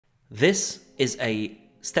This is a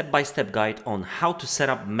step-by-step guide on how to set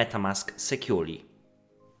up MetaMask securely.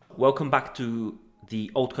 Welcome back to the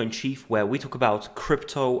Altcoin Chief, where we talk about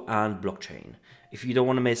crypto and blockchain. If you don't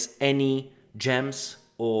want to miss any gems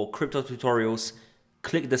or crypto tutorials,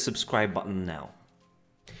 click the subscribe button now.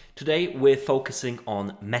 Today we're focusing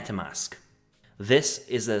on MetaMask. This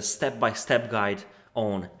is a step-by-step guide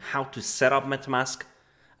on how to set up MetaMask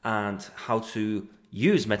and how to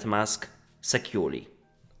use MetaMask securely.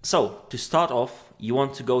 So to start off, you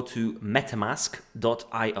want to go to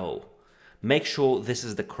metamask.io. Make sure this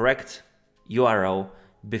is the correct URL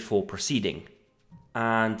before proceeding.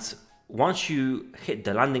 And once you hit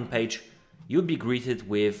the landing page, you'll be greeted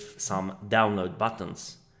with some download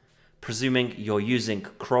buttons. Presuming you're using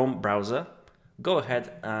Chrome browser, go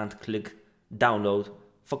ahead and click download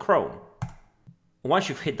for Chrome. Once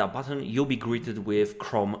you've hit that button, you'll be greeted with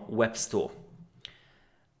Chrome Web Store.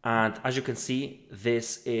 And as you can see,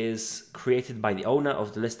 this is created by the owner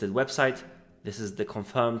of the listed website. This is the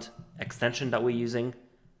confirmed extension that we're using.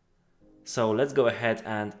 So let's go ahead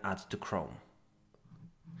and add to Chrome.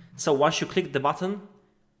 So once you click the button,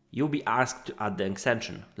 you'll be asked to add the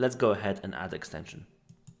extension. Let's go ahead and add the extension.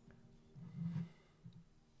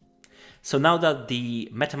 So now that the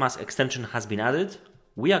MetaMask extension has been added,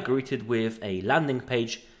 we are greeted with a landing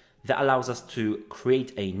page that allows us to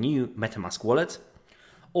create a new MetaMask wallet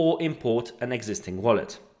or import an existing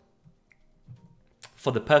wallet.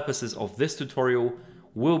 For the purposes of this tutorial,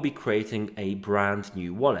 we'll be creating a brand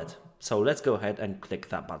new wallet. So let's go ahead and click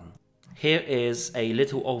that button. Here is a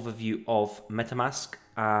little overview of MetaMask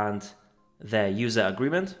and their user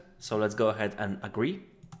agreement. So let's go ahead and agree.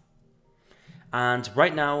 And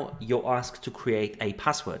right now you're asked to create a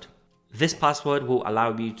password. This password will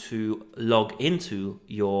allow you to log into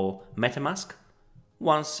your MetaMask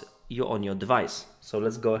once you're on your device. So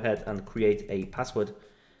let's go ahead and create a password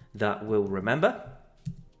that we'll remember.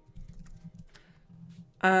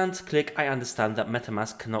 And click I understand that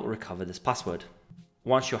MetaMask cannot recover this password.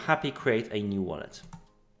 Once you're happy, create a new wallet.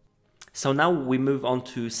 So now we move on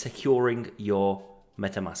to securing your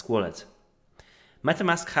MetaMask wallet.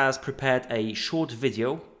 MetaMask has prepared a short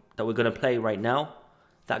video that we're going to play right now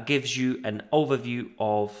that gives you an overview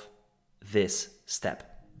of this step.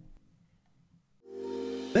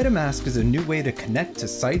 MetaMask is a new way to connect to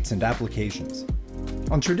sites and applications.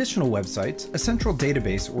 On traditional websites, a central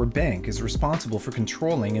database or bank is responsible for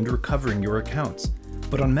controlling and recovering your accounts.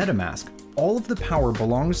 But on MetaMask, all of the power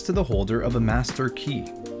belongs to the holder of a master key.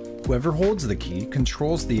 Whoever holds the key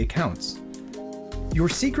controls the accounts. Your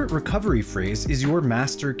secret recovery phrase is your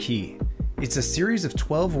master key. It's a series of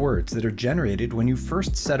 12 words that are generated when you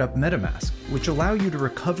first set up MetaMask, which allow you to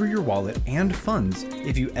recover your wallet and funds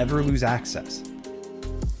if you ever lose access.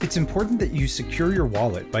 It's important that you secure your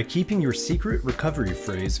wallet by keeping your secret recovery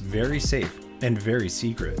phrase very safe and very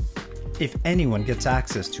secret. If anyone gets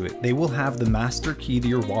access to it, they will have the master key to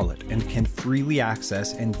your wallet and can freely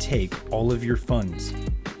access and take all of your funds.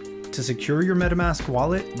 To secure your MetaMask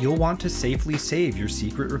wallet, you'll want to safely save your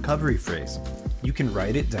secret recovery phrase. You can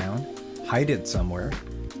write it down, hide it somewhere,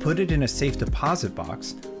 put it in a safe deposit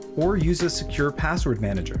box, or use a secure password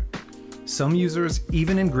manager. Some users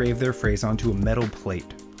even engrave their phrase onto a metal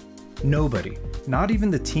plate. Nobody, not even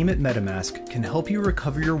the team at MetaMask, can help you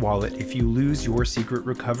recover your wallet if you lose your secret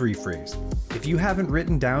recovery phrase. If you haven't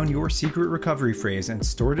written down your secret recovery phrase and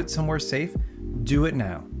stored it somewhere safe, do it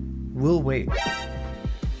now. We'll wait.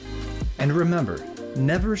 And remember,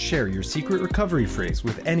 never share your secret recovery phrase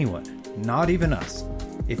with anyone, not even us.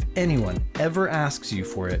 If anyone ever asks you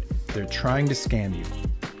for it, they're trying to scam you.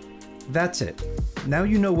 That's it. Now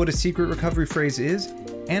you know what a secret recovery phrase is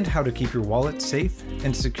and how to keep your wallet safe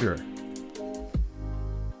and secure.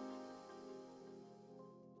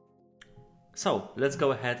 So let's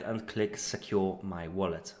go ahead and click Secure My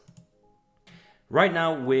Wallet. Right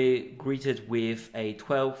now we're greeted with a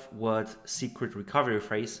 12-word secret recovery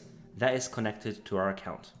phrase that is connected to our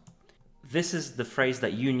account. This is the phrase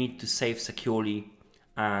that you need to save securely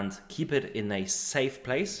and keep it in a safe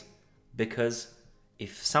place, because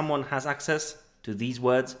if someone has access to these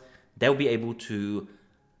words, they'll be able to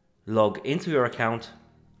log into your account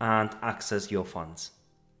and access your funds.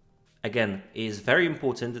 Again, it is very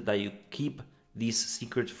important that you keep these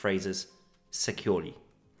secret phrases securely.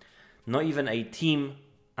 Not even a team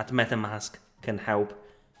at MetaMask can help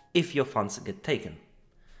if your funds get taken.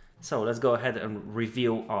 So let's go ahead and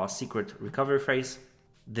reveal our secret recovery phrase.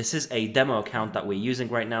 This is a demo account that we're using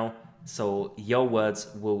right now, so your words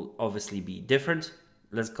will obviously be different.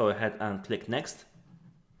 Let's go ahead and click next.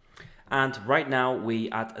 And right now we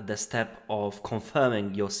at the step of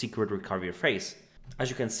confirming your secret recovery phrase. As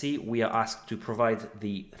you can see, we are asked to provide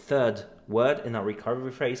the third word in our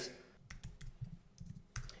recovery phrase.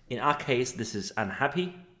 In our case, this is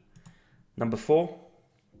unhappy, number 4,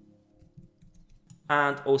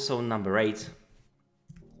 and also number 8.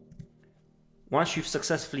 Once you've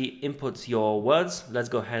successfully input your words, let's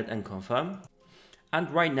go ahead and confirm. And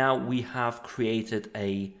right now we have created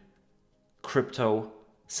a crypto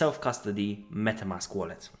self-custody MetaMask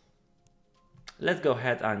wallet. Let's go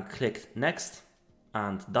ahead and click next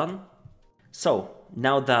and done. So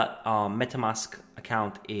now that our MetaMask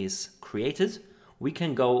account is created, we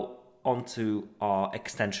can go onto our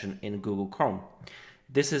extension in Google Chrome.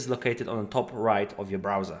 This is located on the top right of your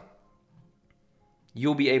browser.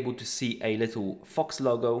 You'll be able to see a little fox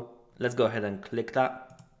logo. Let's go ahead and click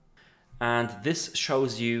that. And this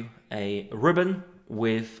shows you a ribbon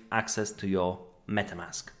with access to your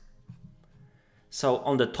MetaMask. So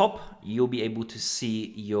on the top, you'll be able to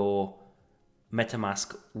see your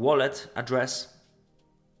MetaMask wallet address.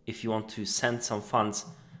 If you want to send some funds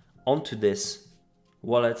onto this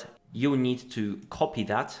wallet, you'll need to copy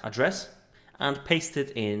that address and paste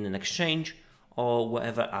it in an exchange or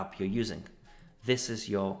whatever app you're using. This is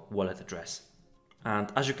your wallet address. And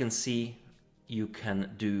as you can see, you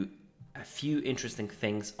can do a few interesting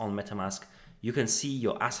things on MetaMask. You can see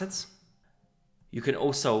your assets. You can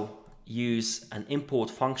also use an import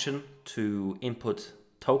function to input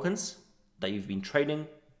tokens that you've been trading.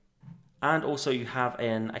 And also you have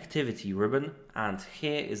an activity ribbon, and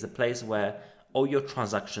here is the place where all your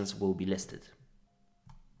transactions will be listed.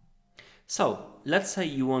 So let's say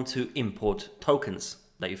you want to import tokens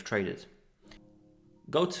that you've traded.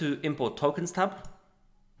 Go to Import Tokens tab,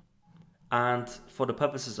 and for the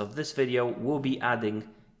purposes of this video, we'll be adding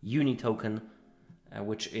UniToken,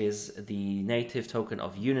 which is the native token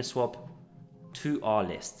of Uniswap, to our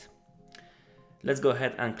list. Let's go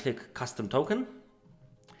ahead and click Custom Token,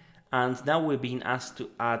 and now we're being asked to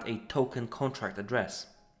add a token contract address.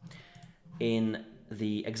 In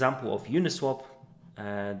the example of Uniswap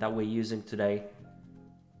that we're using today,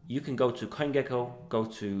 you can go to CoinGecko, go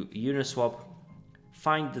to Uniswap,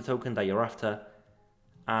 find the token that you're after,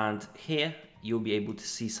 and here you'll be able to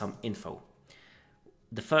see some info.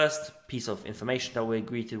 The first piece of information that we're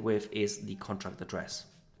greeted with is the contract address.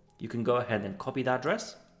 You can go ahead and copy that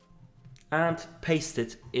address and paste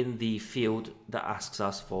it in the field that asks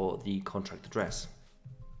us for the contract address.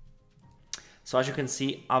 So as you can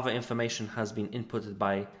see, other information has been inputted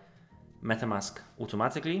by MetaMask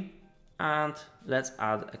automatically, and let's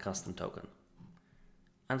add a custom token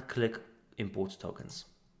and click Import Tokens.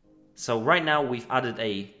 So right now we've added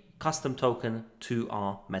a custom token to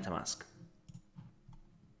our MetaMask.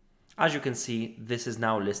 As you can see, this is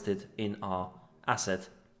now listed in our asset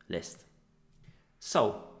list.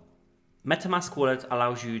 So MetaMask wallet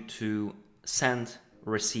allows you to send,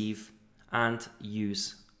 receive, and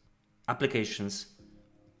use applications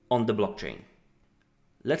on the blockchain.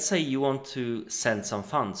 Let's say you want to send some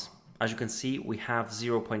funds. As you can see, we have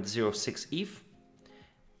 0.06 ETH.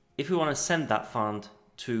 If we want to send that fund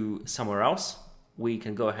to somewhere else, we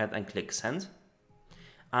can go ahead and click send.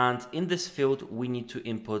 And in this field, we need to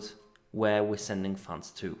input where we're sending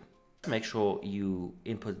funds to. Make sure you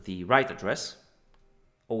input the right address,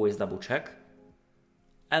 always double check,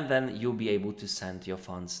 and then you'll be able to send your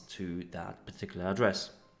funds to that particular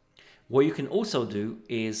address. What you can also do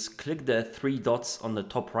is click the 3 dots on the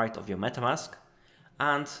top right of your MetaMask,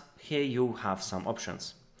 and here you have some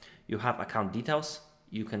options. You have account details.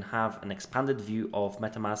 You can have an expanded view of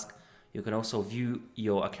MetaMask. You can also view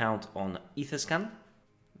your account on Etherscan.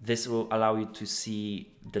 This will allow you to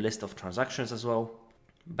see the list of transactions as well.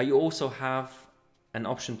 But you also have an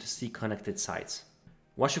option to see connected sites.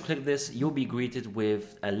 Once you click this, you'll be greeted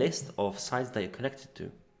with a list of sites that you're connected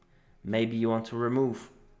to. Maybe you want to remove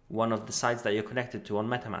one of the sites that you're connected to on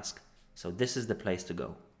MetaMask. So this is the place to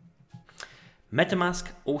go.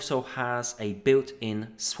 MetaMask also has a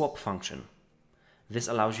built-in swap function. This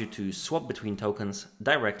allows you to swap between tokens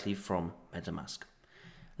directly from MetaMask.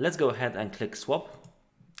 Let's go ahead and click swap,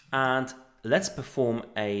 and let's perform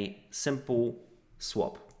a simple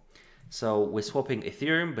swap. So we're swapping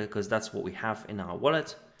Ethereum because that's what we have in our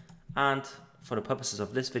wallet, and for the purposes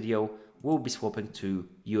of this video, we'll be swapping to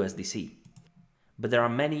USDC. But there are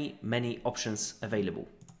many options available.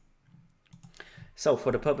 So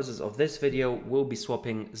for the purposes of this video, we'll be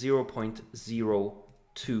swapping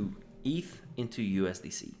 0.02 ETH into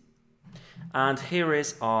USDC. And here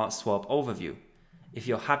is our swap overview. If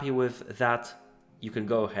you're happy with that, you can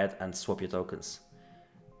go ahead and swap your tokens.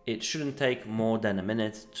 It shouldn't take more than a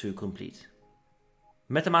minute to complete.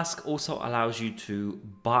 MetaMask also allows you to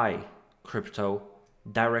buy crypto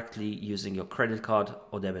directly using your credit card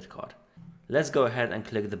or debit card. Let's go ahead and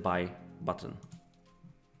click the buy button.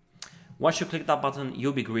 Once you click that button,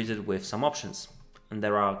 you'll be greeted with some options. And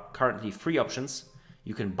there are currently 3 options.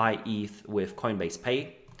 You can buy ETH with Coinbase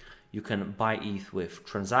Pay, you can buy ETH with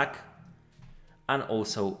Transact, and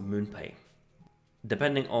also MoonPay.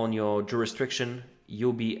 Depending on your jurisdiction,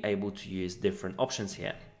 you'll be able to use different options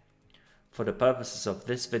here. For the purposes of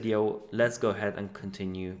this video, let's go ahead and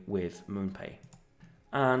continue with MoonPay.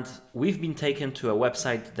 And we've been taken to a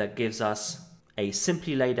website that gives us a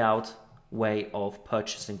simply laid out way of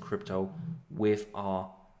purchasing crypto with our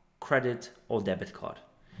credit or debit card.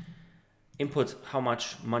 Input how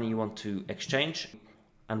much money you want to exchange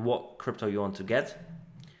and what crypto you want to get.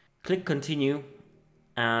 Click continue,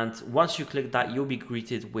 and once you click that, you'll be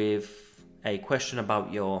greeted with a question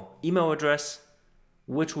about your email address,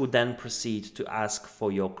 which will then proceed to ask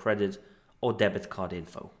for your credit or debit card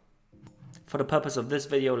info. For the purpose of this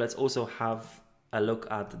video, let's also have a look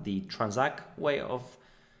at the Transact way of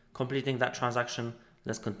completing that transaction.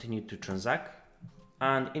 Let's continue to Transact.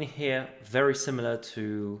 And in here, very similar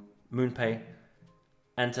to MoonPay,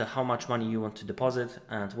 enter how much money you want to deposit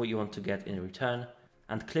and what you want to get in return,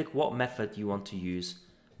 and click what method you want to use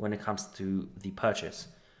when it comes to the purchase.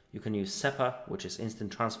 You can use SEPA, which is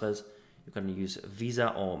instant transfers. You can use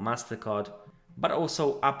Visa or MasterCard, but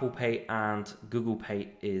also Apple Pay and Google Pay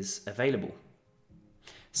is available.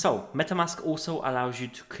 So MetaMask also allows you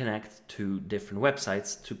to connect to different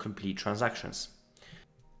websites to complete transactions.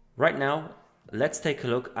 Right now, let's take a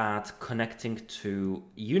look at connecting to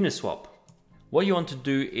Uniswap. What you want to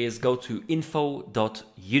do is go to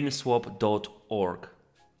info.uniswap.org.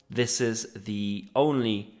 This is the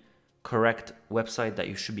only correct website that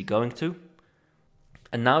you should be going to.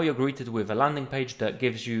 And now you're greeted with a landing page that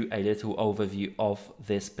gives you a little overview of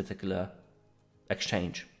this particular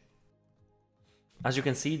exchange. As you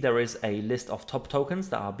can see, there is a list of top tokens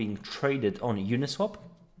that are being traded on Uniswap.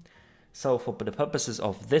 So for the purposes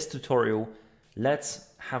of this tutorial, let's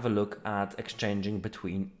have a look at exchanging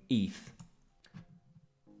between ETH.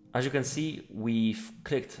 As you can see, we've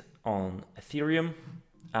clicked on Ethereum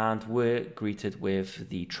and we're greeted with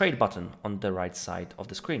the trade button on the right side of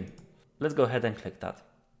the screen. Let's go ahead and click that.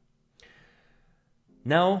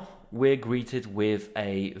 Now we're greeted with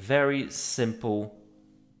a very simple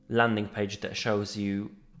landing page that shows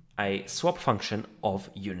you a swap function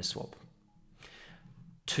of Uniswap.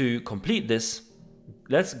 To complete this,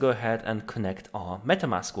 let's go ahead and connect our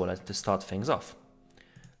MetaMask wallet to start things off.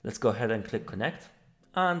 Let's go ahead and click connect,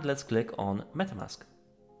 and let's click on MetaMask.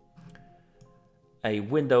 A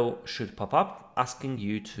window should pop up asking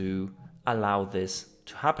you to allow this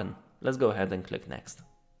to happen. Let's go ahead and click next.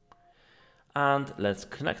 And let's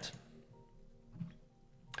connect.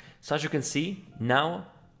 So as you can see, now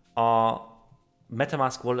our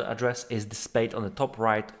MetaMask wallet address is displayed on the top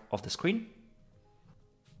right of the screen.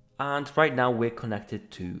 And right now we're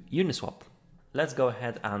connected to Uniswap. Let's go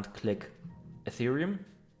ahead and click Ethereum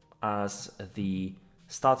as the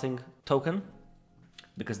starting token,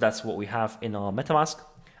 because that's what we have in our MetaMask.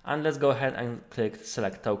 And let's go ahead and click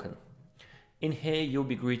select token. In here, you'll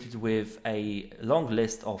be greeted with a long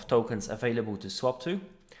list of tokens available to swap to.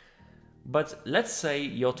 But let's say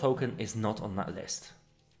your token is not on that list.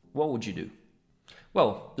 What would you do?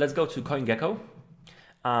 Well, let's go to CoinGecko.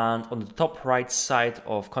 And on the top right side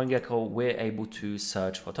of CoinGecko, we're able to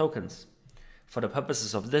search for tokens. For the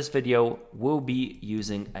purposes of this video, we'll be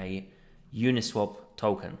using a Uniswap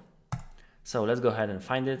token. So let's go ahead and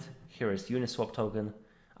find it. Here is Uniswap token.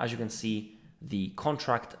 As you can see, the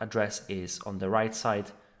contract address is on the right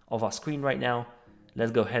side of our screen right now.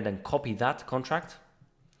 Let's go ahead and copy that contract.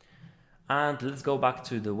 And let's go back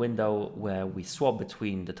to the window where we swap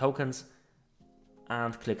between the tokens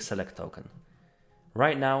and click select token.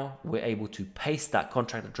 Right now, we're able to paste that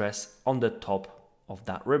contract address on the top of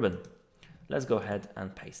that ribbon. Let's go ahead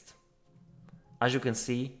and paste. As you can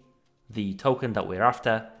see, the token that we're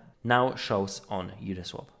after now shows on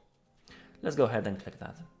Uniswap. Let's go ahead and click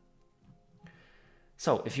that.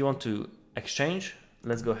 So if you want to exchange,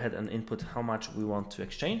 let's go ahead and input how much we want to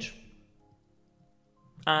exchange.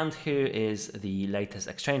 And here is the latest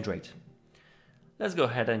exchange rate. Let's go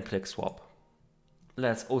ahead and click swap.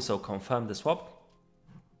 Let's also confirm the swap.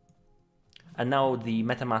 And now the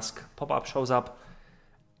MetaMask pop-up shows up,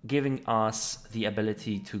 giving us the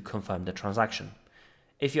ability to confirm the transaction.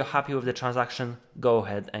 If you're happy with the transaction, go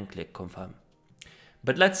ahead and click confirm.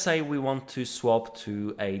 But let's say we want to swap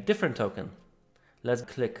to a different token. Let's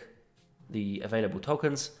click the available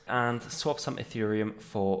tokens and swap some Ethereum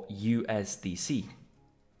for USDC.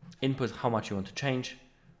 Input how much you want to change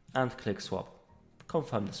and click swap.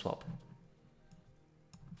 Confirm the swap.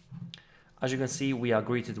 As you can see, we are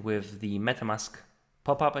greeted with the MetaMask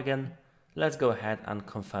pop-up again. Let's go ahead and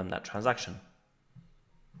confirm that transaction.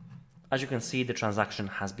 As you can see, the transaction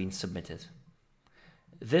has been submitted.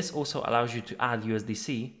 This also allows you to add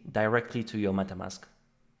USDC directly to your MetaMask.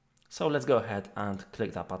 So let's go ahead and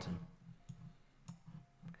click that button.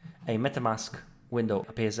 A MetaMask window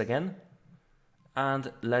appears again,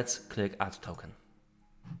 and let's click Add Token.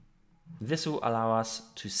 This will allow us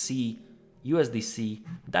to see USDC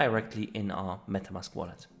directly in our MetaMask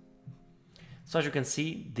wallet. So as you can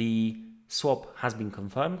see, the swap has been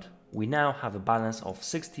confirmed. We now have a balance of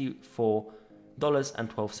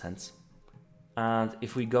 $64.12. And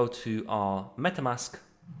if we go to our MetaMask,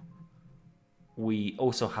 we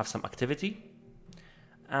also have some activity.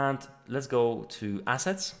 And let's go to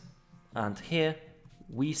Assets. And here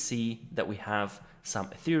we see that we have some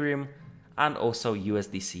Ethereum and also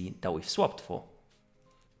USDC that we've swapped for.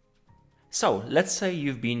 So let's say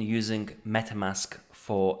you've been using MetaMask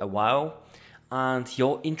for a while and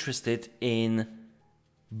you're interested in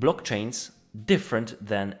blockchains different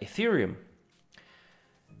than Ethereum.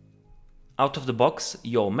 Out of the box,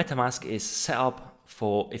 your MetaMask is set up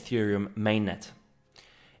for Ethereum mainnet.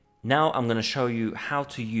 Now I'm going to show you how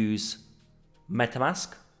to use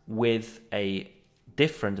MetaMask with a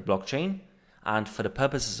different blockchain. And for the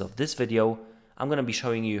purposes of this video, I'm going to be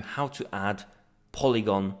showing you how to add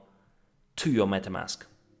Polygon to your MetaMask.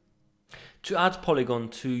 To add Polygon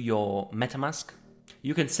to your MetaMask,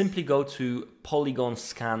 you can simply go to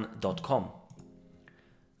polygonscan.com.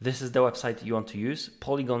 This is the website you want to use,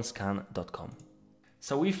 polygonscan.com.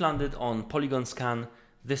 So we've landed on PolygonScan.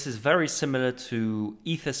 This is very similar to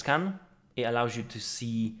Etherscan. It allows you to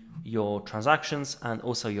see your transactions and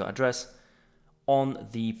also your address on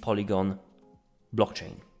the Polygon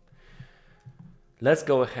blockchain. Let's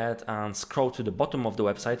go ahead and scroll to the bottom of the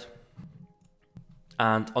website.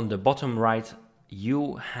 And on the bottom right,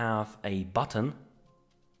 you have a button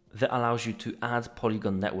that allows you to add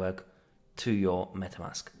Polygon network to your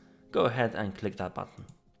MetaMask. Go ahead and click that button.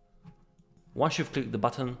 Once you've clicked the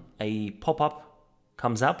button, a pop-up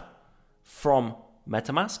comes up from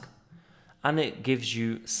MetaMask and it gives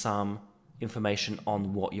you some information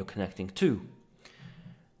on what you're connecting to.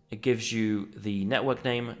 It gives you the network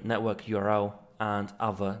name, network URL, and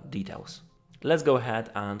other details. Let's go ahead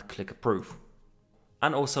and click Approve.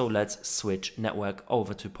 And also let's switch network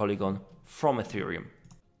over to Polygon from Ethereum.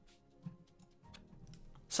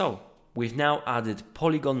 So we've now added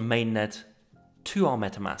Polygon mainnet to our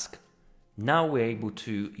MetaMask. Now we're able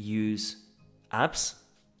to use apps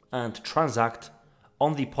and transact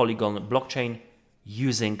on the Polygon blockchain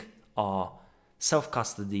using our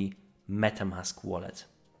self-custody MetaMask wallet.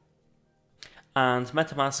 And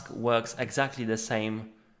MetaMask works exactly the same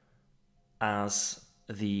as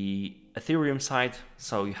the Ethereum side.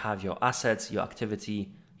 So you have your assets, your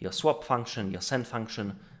activity, your swap function, your send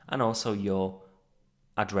function, and also your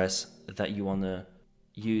address that you want to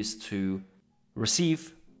use to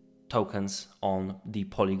receive tokens on the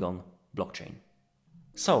Polygon blockchain.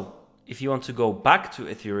 So if you want to go back to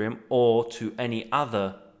Ethereum or to any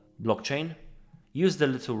other blockchain, use the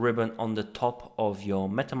little ribbon on the top of your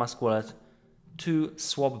MetaMask wallet to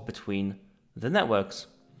swap between the networks.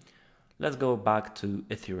 Let's go back to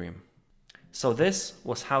Ethereum. So this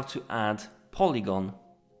was how to add Polygon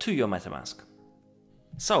to your MetaMask.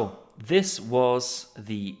 So this was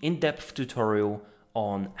the in-depth tutorial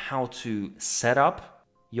on how to set up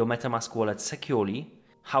your MetaMask wallet securely,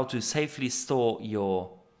 how to safely store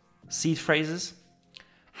your seed phrases,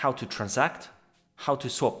 how to transact, how to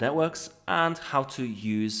swap networks, and how to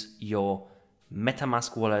use your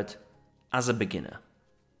MetaMask wallet as a beginner.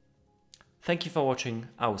 Thank you for watching.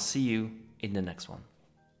 I will see you in the next one.